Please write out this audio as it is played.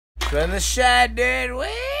When the shine did way.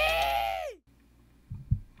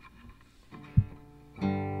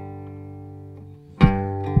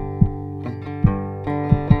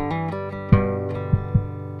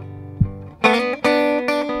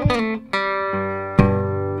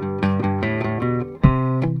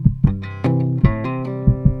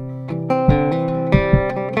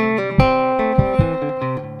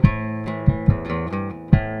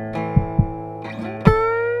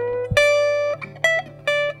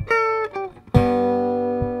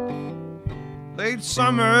 Late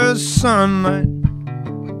summer sunlight,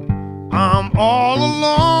 I'm all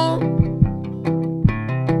alone.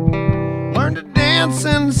 Learn to dance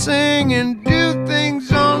and sing and do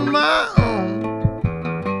things on my own.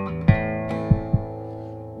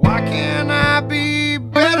 Why can't I be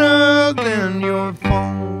better than your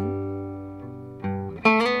phone?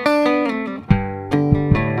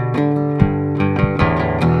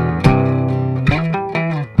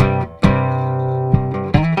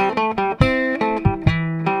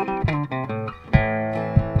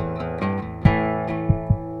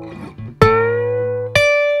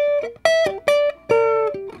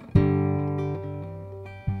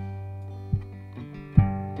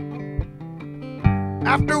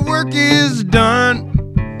 After work is done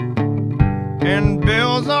and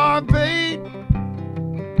bills are paid,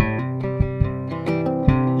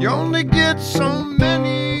 you only get so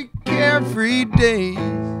many carefree days.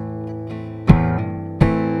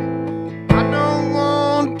 I don't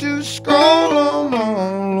want to scroll them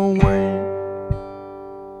all away.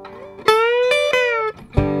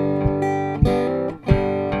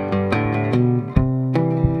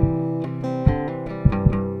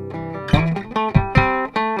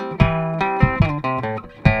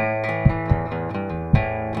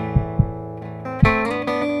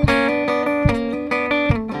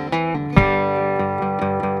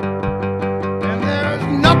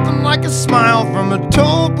 Like a smile from a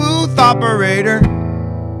toll booth operator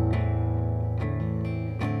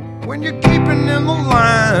when you're keeping in the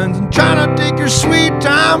lines and trying to take your sweet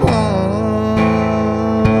time home.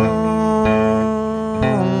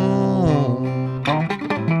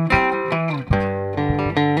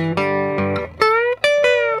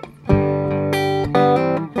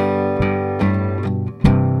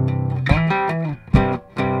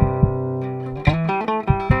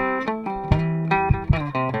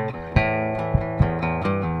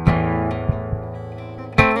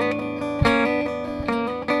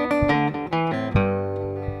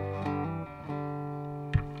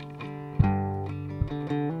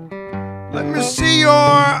 Let me see your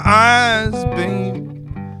eyes, babe.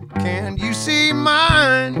 Can you see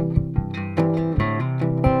mine?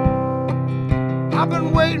 I've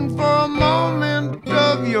been waiting for a moment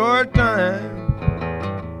of your time.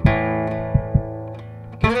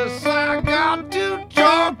 Guess I got to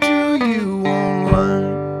talk to you online.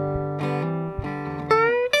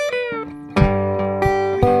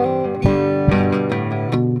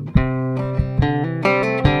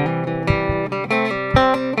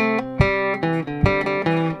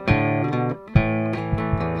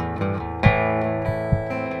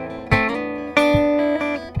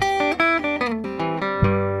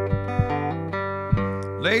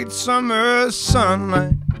 Late summer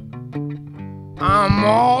sunlight, I'm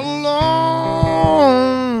all alone.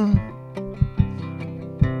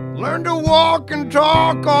 Learn to walk and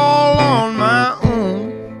talk all on my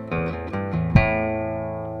own.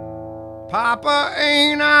 Papa,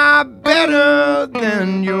 ain't I better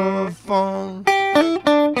than your phone?